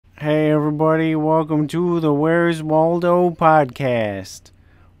Hey everybody, welcome to the Where's Waldo podcast,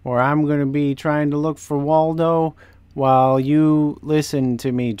 where I'm going to be trying to look for Waldo while you listen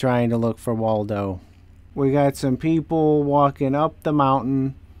to me trying to look for Waldo. We got some people walking up the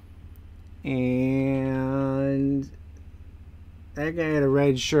mountain, and that guy had a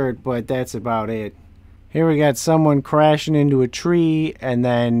red shirt, but that's about it. Here we got someone crashing into a tree, and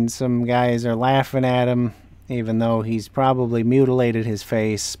then some guys are laughing at him, even though he's probably mutilated his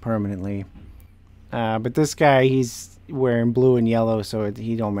face permanently. But this guy, he's wearing blue and yellow, so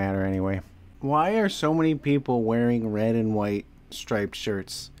he don't matter anyway. Why are so many people wearing red and white striped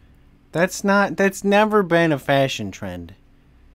shirts? That's never been a fashion trend.